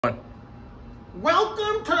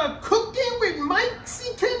Welcome to Cooking with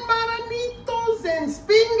Mikiexican Marranitos en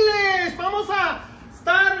Spanglish. Vamos a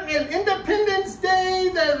estar el Independence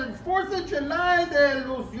Day del 4th of July de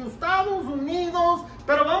los Estados Unidos,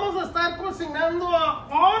 pero vamos a estar cocinando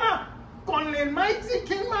ahora con el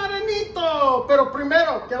Mikiexican Marranito. Pero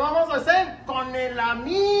primero, ¿qué vamos a hacer? Con el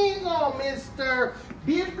amigo Mr.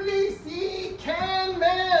 Biblican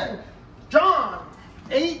Man. John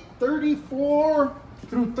 8:34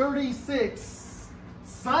 through 36.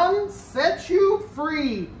 Son set you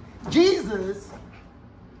free. Jesus,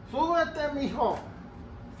 súbete, mijo.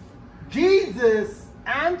 Jesus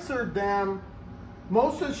answered them,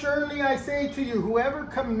 most assuredly I say to you, whoever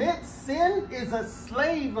commits sin is a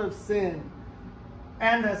slave of sin.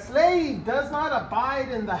 And a slave does not abide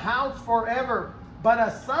in the house forever, but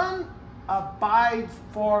a son abides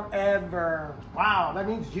forever. Wow, that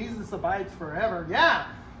means Jesus abides forever. Yeah.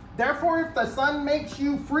 Therefore, if the Son makes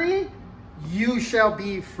you free, you shall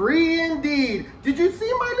be free indeed. Did you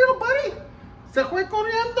see my little buddy? Se fue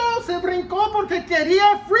corriendo, se brincó porque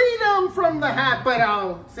quería freedom from the hat,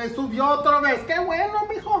 pero se subió otra vez. Qué bueno,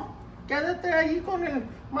 mijo. Quédate ahí con el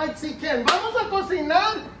Mikiexican. Vamos a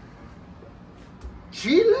cocinar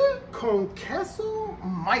chile con queso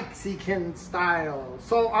Mikiexican style.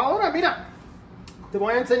 So, ahora, mira, te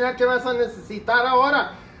voy a enseñar qué vas a necesitar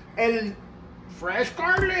ahora. El fresh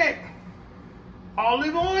garlic,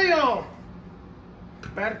 olive oil,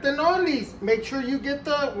 bertanolis. Make sure you get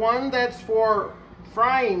the one that's for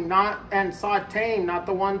frying and sauteing, not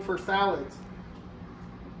the one for salads.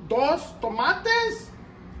 Dos tomates,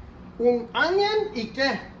 un onion y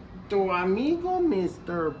qué? Tu amigo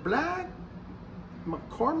Mr. Black,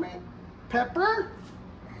 McCormick, pepper.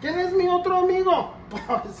 ¿Quién es mi otro amigo?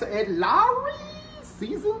 Pues el Lawry,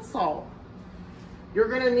 seasoned salt. You're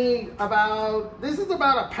going to need this is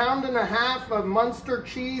about 1.5 pounds of Munster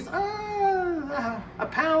cheese. A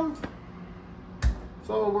pound.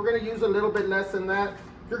 So we're going to use a little bit less than that.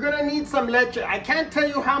 You're going to need some leche. I can't tell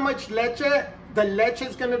you how much leche. The leche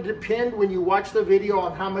is going to depend when you watch the video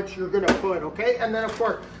on how much you're going to put, okay? And then, of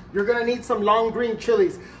course, you're going to need some long green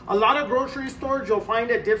chilies. A lot of grocery stores you'll find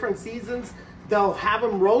at different seasons, they'll have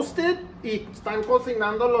them roasted y están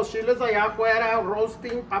cocinando los chiles allá afuera,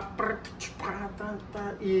 roasting,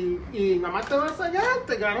 y nada más te vas allá,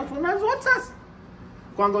 te ganas unas bolsas.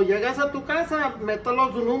 Cuando llegas a tu casa,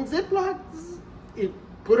 mételos en un Ziploc y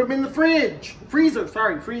put them in the freezer.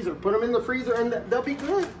 Put them in the freezer and they'll be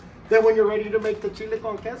good. Then when you're ready to make the chile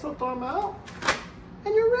con queso, throw them out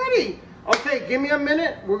and you're ready. Okay, give me a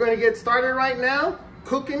minute. We're going to get started right now.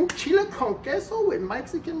 Cooking chile con queso with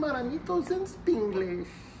Mikiexican Marranitos en Spanglish.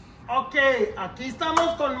 Ok, aquí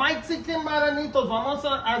estamos con Mikiexican Marranitos. Vamos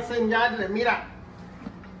a enseñarle. Mira,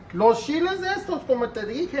 los chiles estos, como te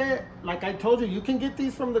dije, like I told you, you can get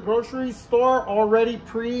these from the grocery store already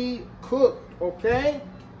pre-cooked, okay?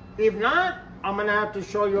 If not, I'm going to have to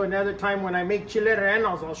show you another time when I make chile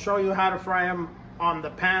rellenos. I'll show you how to fry them on the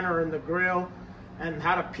pan or in the grill and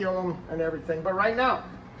how to peel them and everything. But right now,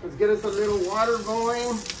 let's get us a little water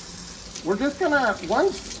going. We're just gonna,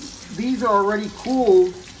 once these are already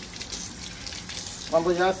cooled,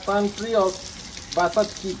 cuando ya están fríos, vas a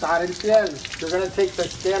quitar el piel. You're gonna take the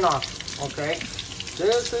skin off, okay?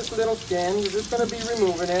 Just this little skin, you're just gonna be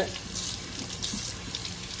removing it.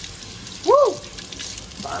 Woo!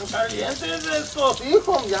 Tan calientes estos,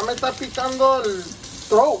 hijo, ya me está picando el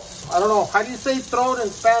throat. I don't know, how do you say throat in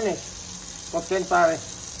Spanish? Pues quién sabe.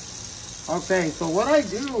 Okay, so what I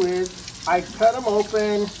do is I cut them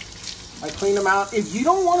open, I clean them out. If you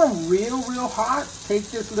don't want them real hot,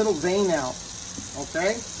 take this little vein out,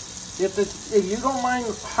 okay? If you don't mind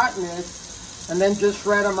hotness, and then just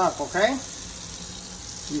shred them up, okay?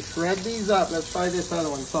 You shred these up. Let's try this other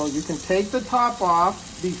one. So you can take the top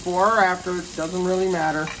off before or after, it doesn't really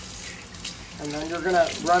matter. And then you're gonna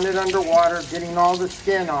run it under water, getting all the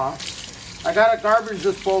skin off. I got a garbage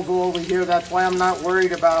disposal over here, that's why I'm not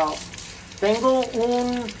worried about. Tengo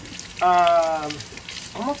un,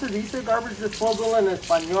 ¿cómo se dice garbage disposal en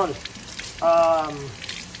español?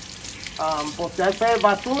 Pues ya sea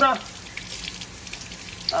basura.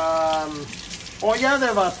 Olla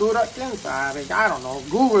de basura, quién sabe, I don't know.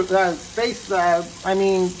 Google, put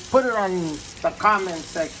it on the comment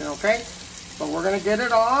section, okay? So we're gonna get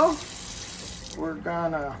it all. We're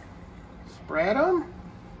gonna spread them.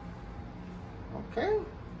 Okay,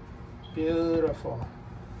 beautiful.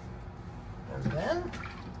 And then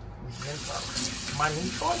we get our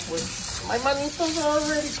manitos, which my manitos are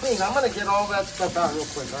already clean. I'm gonna get all that stuff out real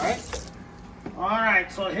quick, all right? All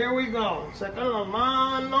right, so here we go. Sacan las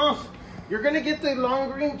manos. You're gonna get the long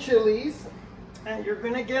green chilies, and you're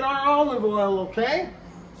gonna get our olive oil, okay?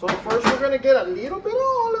 So first we're gonna get a little bit of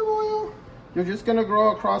olive oil. You're just gonna go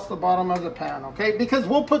across the bottom of the pan, okay? Because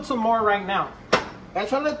we'll put some more right now.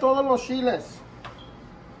 Échale todos los chiles.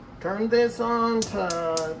 Turn this on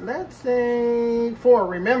to, let's say, 4.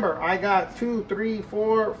 Remember, I got 2, 3,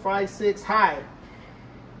 4, 5, 6 high.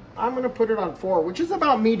 I'm gonna put it on 4, which is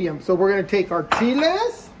about medium. So we're gonna take our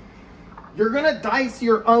chiles. You're gonna dice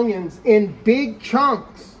your onions in big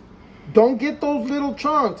chunks. Don't get those little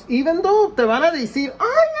chunks. Even though te van a decir,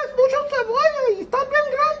 ay, es mucho cebolla y está bien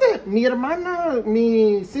grande. Mi hermana,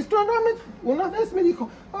 mi sister una vez me dijo,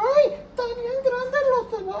 ay, está bien grande los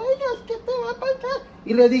cebollas, ¿qué te va a pasar?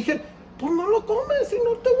 Y le dije, pues no lo comes si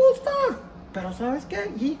no te gusta. Pero ¿sabes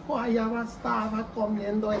qué? Hijo, allá estaba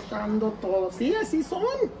comiendo, echando todo. Sí, así son.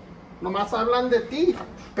 Nomás hablan de ti,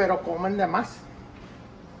 pero comen de más.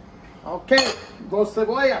 Ok, los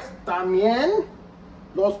cebollas. También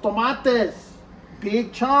los tomates.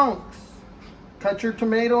 Big chunks. Cut your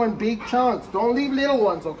tomato in big chunks. Don't leave little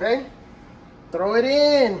ones, okay? Throw it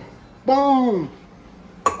in. Boom.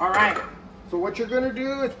 All right. So what you're going to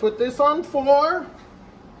do is put this on 4.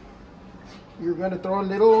 You're going to throw a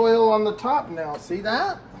little oil on the top now. See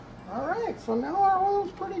that? All right. So now our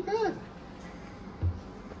oil's pretty good.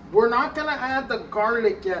 We're not going to add the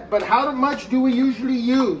garlic yet. But how much do we usually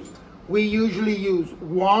use? We usually use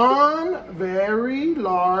 1 very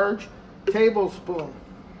large tablespoon.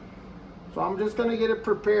 So I'm just going to get it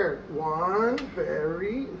prepared. 1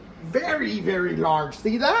 very, very, very large.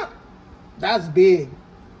 See that? That's big.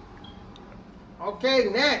 Okay,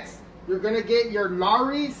 next, you're going to get your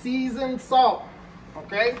Lawry seasoned salt.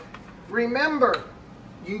 Okay? Remember,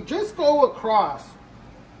 you just go across.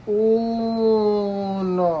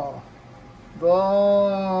 1,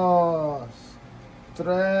 2, 3.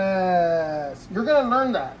 You're going to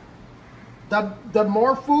learn that. The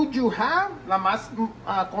more food you have, la más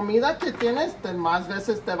comida que tienes, más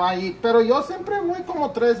veces te va a ir. Pero yo siempre voy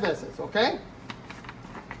como 3 veces, ¿ok?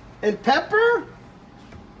 El pepper,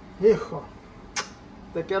 hijo,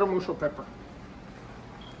 te quiero mucho, pepper.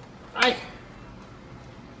 Ay,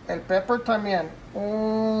 el pepper también.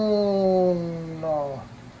 1,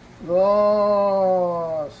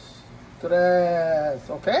 2, 3,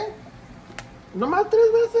 ¿ok? Nomás 3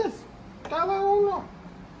 veces, cada uno.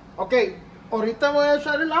 Ok. Ahorita voy a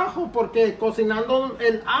echar el ajo porque cocinando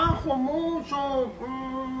el ajo mucho,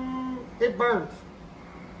 it burns,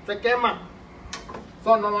 se quema.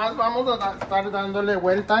 So nomás vamos a estar dándole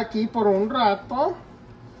vuelta aquí por un rato,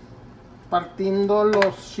 partiendo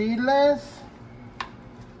los chiles,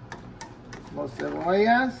 los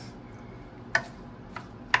cebollas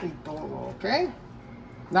y todo, ¿ok?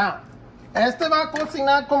 Now, este va a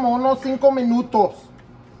cocinar como unos 5 minutos.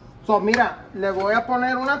 So, mira, le voy a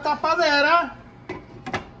poner una tapadera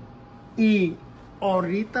y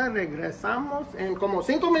ahorita regresamos en como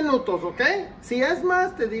 5 minutos, ¿ok? Si es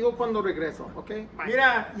más, te digo cuando regreso, ¿ok?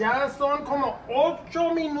 Mira, ya son como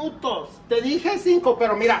 8 minutos. Te dije 5,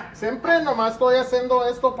 pero mira, siempre nomás estoy haciendo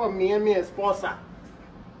esto por mí y mi esposa.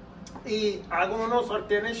 Y hago unos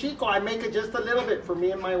sartenes chicos. I make it just a little bit for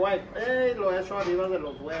me and my wife. Lo echo arriba de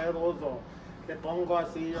los huevos o le pongo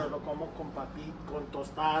así o lo como con papitas, con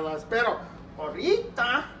tostadas. Pero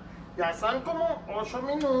ahorita ya son como 8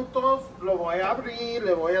 minutos. Lo voy a abrir,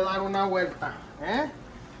 le voy a dar una vuelta.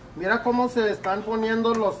 Mira cómo se están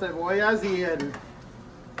poniendo los cebollas y el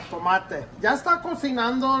tomate. Ya está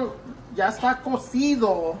cocinando, ya está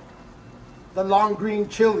cocido the long green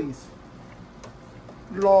chilies.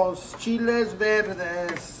 Los chiles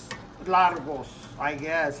verdes largos. I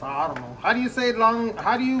guess, I don't know. How do you say long,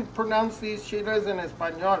 how do you pronounce these chiles in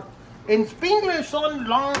español? In Spanglish son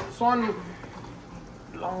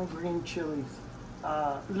long green chilies.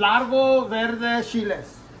 Largo verde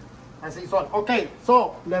chiles. Así son. Ok,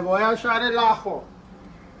 so, le voy a echar el ajo.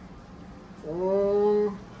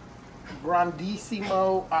 Un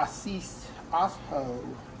grandísimo ajo.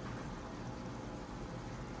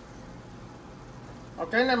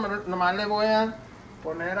 Ok, nomás le voy a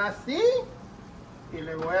poner así. Y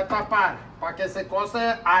le voy a tapar para que se cose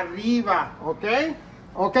arriba, ¿ok?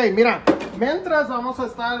 Ok, mira, mientras vamos a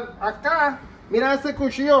estar acá, mira este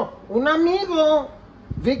cuchillo. Un amigo,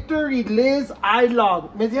 Victor y Liz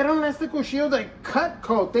iLog, me dieron este cuchillo de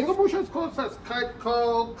Cutco. Tengo muchas cosas,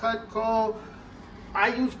 Cutco.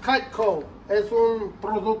 I use Cutco. Es un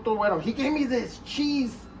producto bueno. He gave me this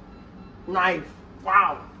cheese knife.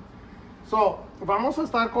 Wow. So, vamos a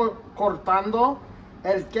estar cortando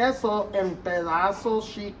el queso en pedazos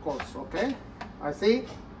chicos, ¿ok? Así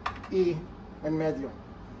y en medio,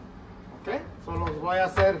 ¿ok? Solo los voy a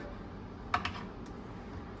hacer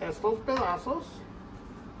estos pedazos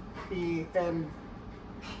y el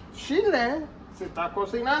chile se está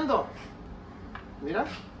cocinando. Mira,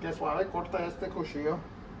 qué suave corta este cuchillo.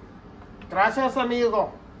 Gracias,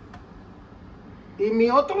 amigo. Y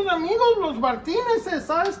mis otros amigos, los Martínezes,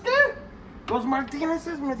 ¿sabes qué? Los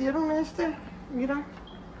Martínezes me dieron este. Mira,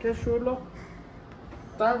 qué chulo.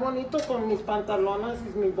 Está bonito con mis pantalones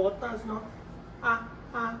y mis botas, ¿no?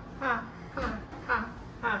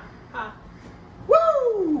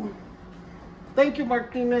 ¡Woo! Thank you,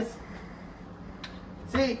 Martínez.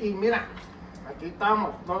 Sí, y mira, aquí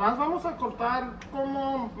estamos. Nomás vamos a cortar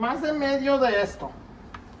como más de medio de esto.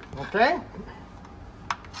 ¿Ok?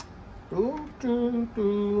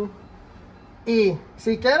 Y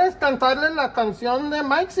si quieres cantarle la canción de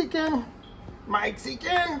Mikiexican,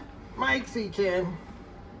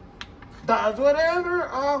 does whatever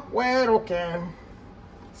a güero can.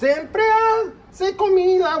 Siempre hace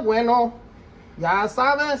comida bueno. Ya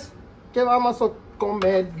sabes que vamos a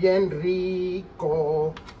comer bien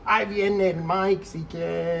rico. Ahí viene el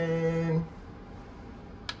Mikiexican.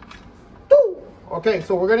 Okay,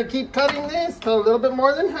 so we're going to keep cutting this to a little bit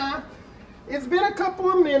more than half. It's been a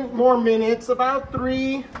couple of more minutes, about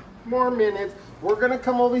 3 more minutes. We're going to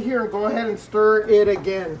come over here and go ahead and stir it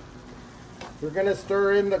again. We're going to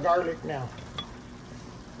stir in the garlic now.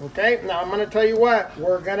 Okay, now I'm going to tell you what.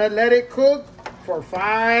 We're going to let it cook for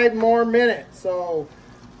 5 more minutes. So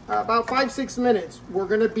about 5-6 minutes. We're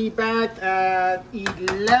going to be back at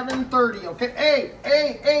 11:30. Okay,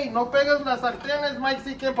 hey, no pegues las sartenes,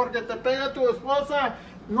 Mikiexican, porque te pega tu esposa.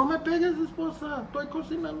 No me pegues, esposa. Estoy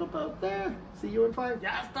cocinando para usted. See you in 5.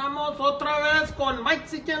 Ya estamos otra vez con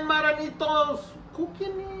Mikiexican Marranitos.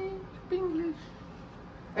 Cooking English.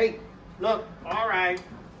 Hey, look. All right.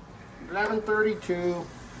 11:32.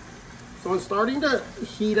 So it's starting to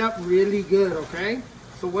heat up really good, okay?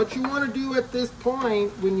 So what you want to do at this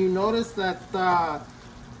point, when you notice that the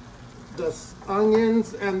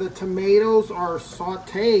onions and the tomatoes are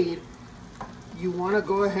sauteed, you want to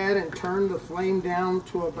go ahead and turn the flame down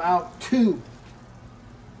to about 2.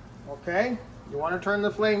 Okay? You want to turn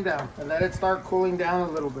the flame down and let it start cooling down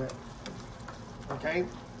a little bit. Okay?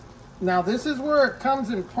 Now this is where it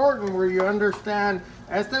comes important, where you understand,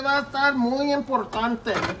 este va a estar muy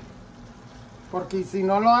importante. Porque si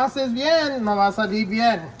no lo haces bien, no va a salir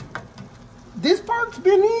bien. This part's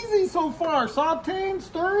been easy so far. Sauteing,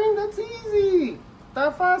 stirring, that's easy.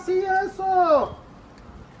 Está fácil eso.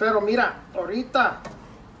 Pero mira, ahorita,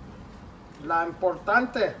 la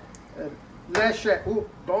importante, leche.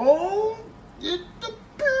 Don't get the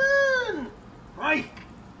pen. Ay,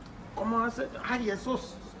 ¿cómo hace? Ay,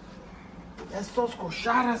 esos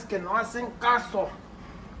cucharas que no hacen caso.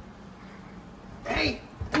 Hey,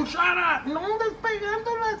 cuchara, no andes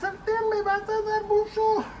pegando la sartén, me vas a dar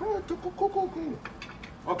mucho.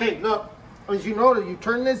 Okay, look, as you know, you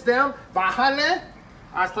turn this down, bájale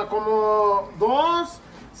hasta como 2.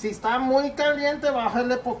 Si está muy caliente,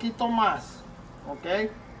 bájale poquito más. Okay,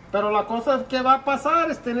 pero la cosa que va a pasar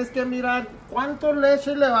es tienes que mirar cuánto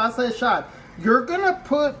leche le vas a echar. You're gonna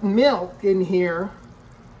put milk in here,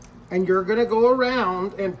 and you're gonna go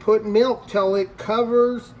around and put milk till it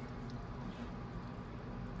covers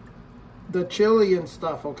the chili and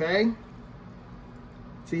stuff, okay?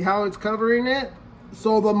 See how it's covering it?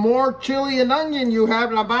 So the more chili and onion you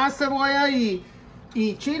have, la más cebolla y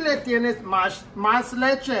chile tienes más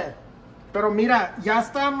leche. Pero mira, ya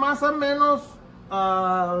está más o menos,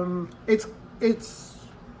 it's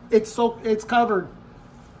covered.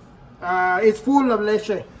 It's full of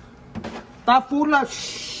leche. Está full of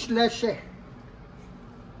leche.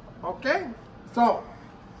 Okay? So,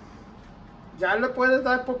 ya le puedes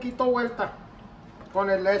dar poquito vuelta con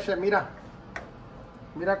el leche, mira.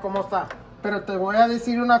 Mira cómo está. Pero te voy a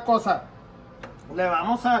decir una cosa.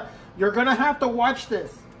 You're gonna have to watch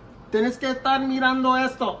this. Tienes que estar mirando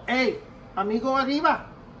esto. Hey, amigo arriba.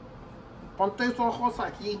 Pon tus ojos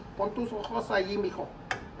aquí. Pon tus ojos allí, mijo.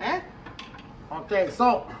 Okay,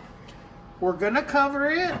 so we're gonna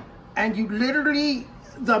cover it, and you literally,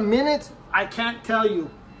 the minutes, I can't tell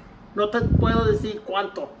you. No te puedo decir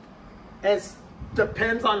cuánto. It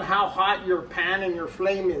depends on how hot your pan and your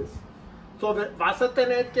flame is. So vas a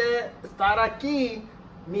tener que estar aquí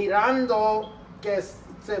mirando que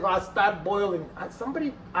se va a estar boiling.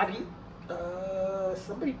 Somebody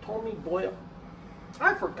told me boil.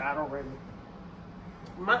 I forgot already.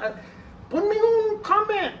 Ponme un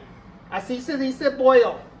comment. Así se dice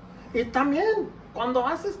boil. Y también, cuando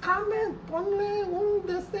haces comment, ponle un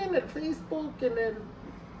desde en el Facebook, en el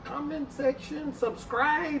comment section,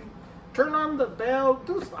 subscribe, turn on the bell,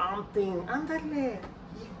 do something. Ándale,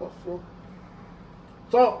 hijo su.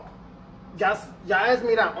 So, ya es,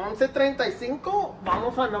 mira, 11:35.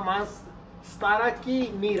 Vamos a nomás estar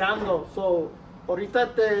aquí mirando. So,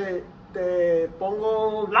 ahorita te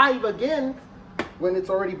pongo live again when it's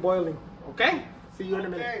already boiling. Okay? See you in a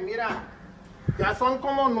minute. Okay, mira. Ya son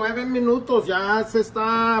como 9 minutos. Ya se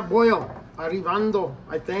está arribando,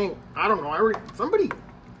 I think. I don't know. Somebody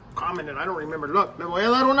commented. I don't remember. Look, le voy a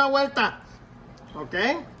dar una vuelta.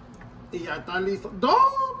 Okay? Y ya está listo.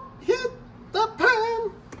 Don't hit the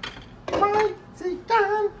pan.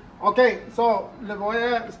 Mexican. Okay, so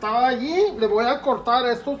estaba allí. Le voy a cortar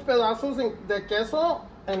estos pedazos de queso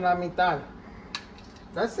en la mitad.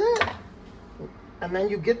 That's it. And then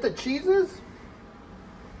you get the cheeses.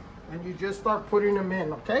 And you just start putting them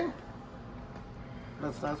in, okay? Le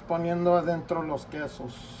estás poniendo adentro los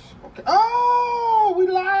quesos. Okay. Oh, we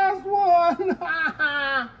lost one.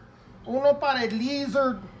 Uno para el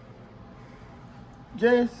lizard.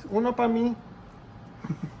 Yes, uno para mí.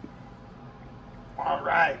 All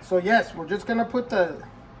right. So yes, we're just gonna put the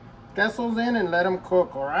quesos in and let them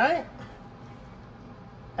cook. All right.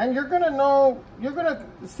 And you're gonna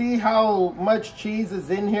see how much cheese is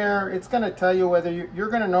in here. It's gonna tell you whether you're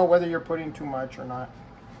gonna know whether you're putting too much or not.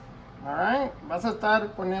 All right, vas a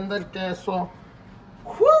estar poniendo el queso.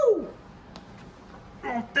 ¡Woo!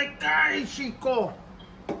 No te caes, chico.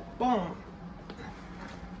 Boom.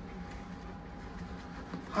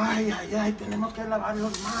 Ay, ay, ay, tenemos que lavar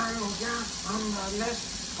las manos ya. Ándale,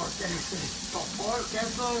 porque se tocó el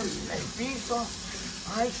queso en el piso.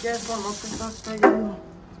 Ay, queso, no te estás cayendo.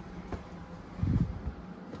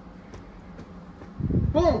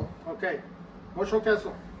 ¡Pum! Ok, mucho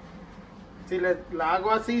queso. Si la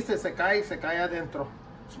hago así, se cae adentro.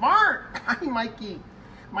 ¡Smart! ¡Ay, Mikey!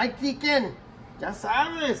 Mikiexican, ya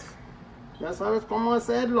sabes cómo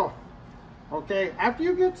hacerlo. Okay, after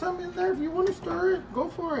you get some in there, if you want to stir it, go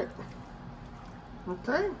for it.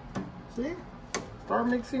 Okay, see? Start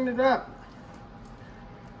mixing it up.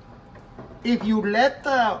 If you let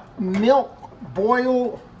the milk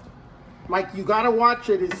boil, like you gotta watch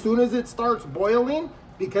it as soon as it starts boiling,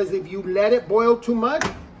 because if you let it boil too much,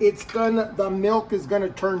 the milk is gonna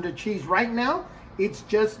turn to cheese. Right now, it's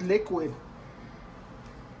just liquid.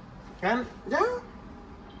 And ya,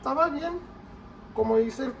 estaba bien. Como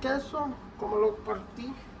hice el queso, como lo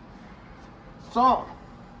partí. So,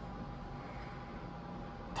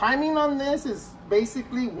 timing on this is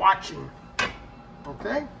basically watching.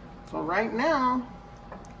 Okay? So right now,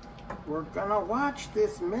 we're gonna watch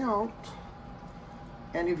this melt.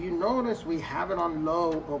 And if you notice, we have it on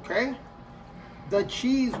low, okay? The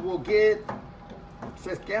cheese will get,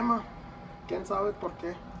 se quema. ¿Quién sabe por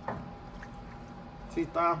qué? Si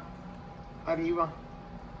está arriba.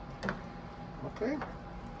 Okay.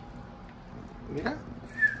 Mira.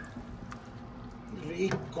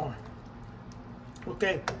 Rico.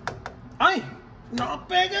 Okay. ¡Ay! ¡No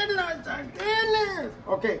peguen las sardinas!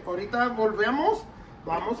 Ok, ahorita volvemos.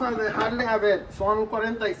 Vamos a dejarle, a ver, son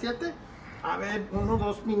 47. A ver,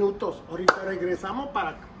 2 minutos. Ahorita regresamos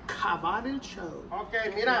para acabar el show. Ok,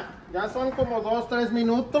 mira, ya son como 2-3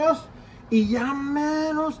 minutos. Y ya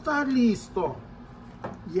mero está listo.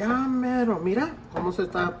 Ya mero. Mira cómo se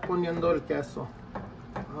está poniendo el queso.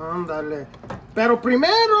 Ándale. Pero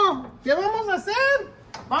primero, ¿qué vamos a hacer?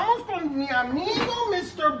 Vamos con mi amigo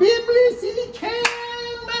Mr. Mikiexican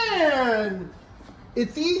Man.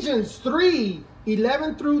 Ephesians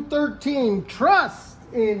 3:11 through 13. Trust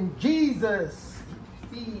in Jesus.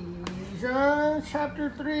 Ephesians chapter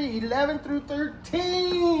 3:11 through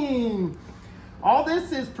 13. All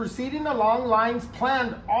this is proceeding along lines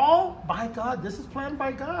planned all by God. This is planned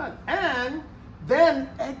by God. And then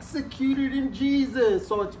executed in Jesus.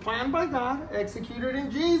 So it's planned by God, executed in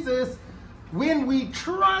Jesus. When we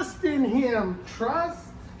trust in Him, trust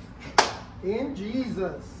in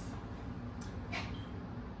Jesus,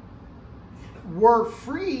 we're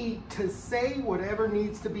free to say whatever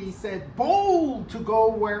needs to be said, bold to go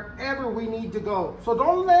wherever we need to go. So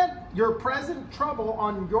don't let your present trouble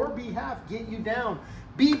on your behalf get you down.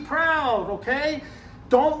 Be proud, okay?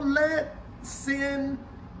 Don't let sin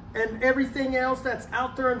and everything else that's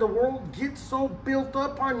out there in the world get so built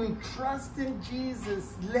up on you. Trust in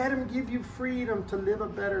Jesus. Let Him give you freedom to live a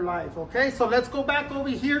better life, okay? So let's go back over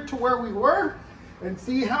here to where we were and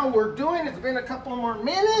see how we're doing. It's been a couple more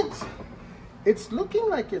minutes. It's looking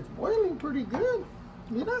like it's boiling pretty good.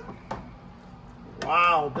 Mira.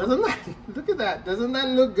 Wow, doesn't that, look at that. Doesn't that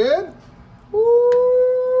look good?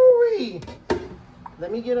 Ooh-wee.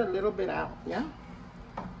 Let me get a little bit out, yeah?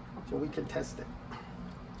 So we can test it.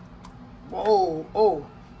 Whoa, oh,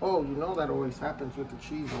 you know that always happens with the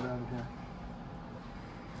cheese around here.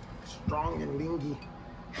 Strong and lingy.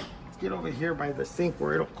 Let's get over here by the sink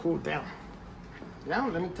where it'll cool down. Now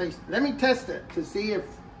let me test it to see if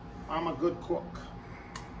I'm a good cook.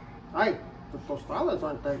 Ay, The tostadas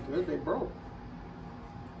aren't that good, they broke.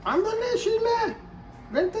 Ándale, Chilie.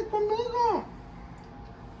 Vente conmigo.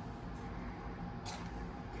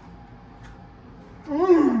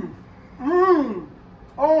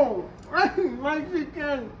 Oh,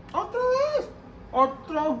 Mexican. Otra vez.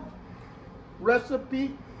 Otro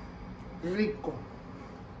recipe rico.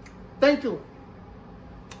 Thank you.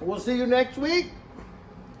 We'll see you next week.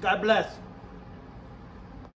 God bless.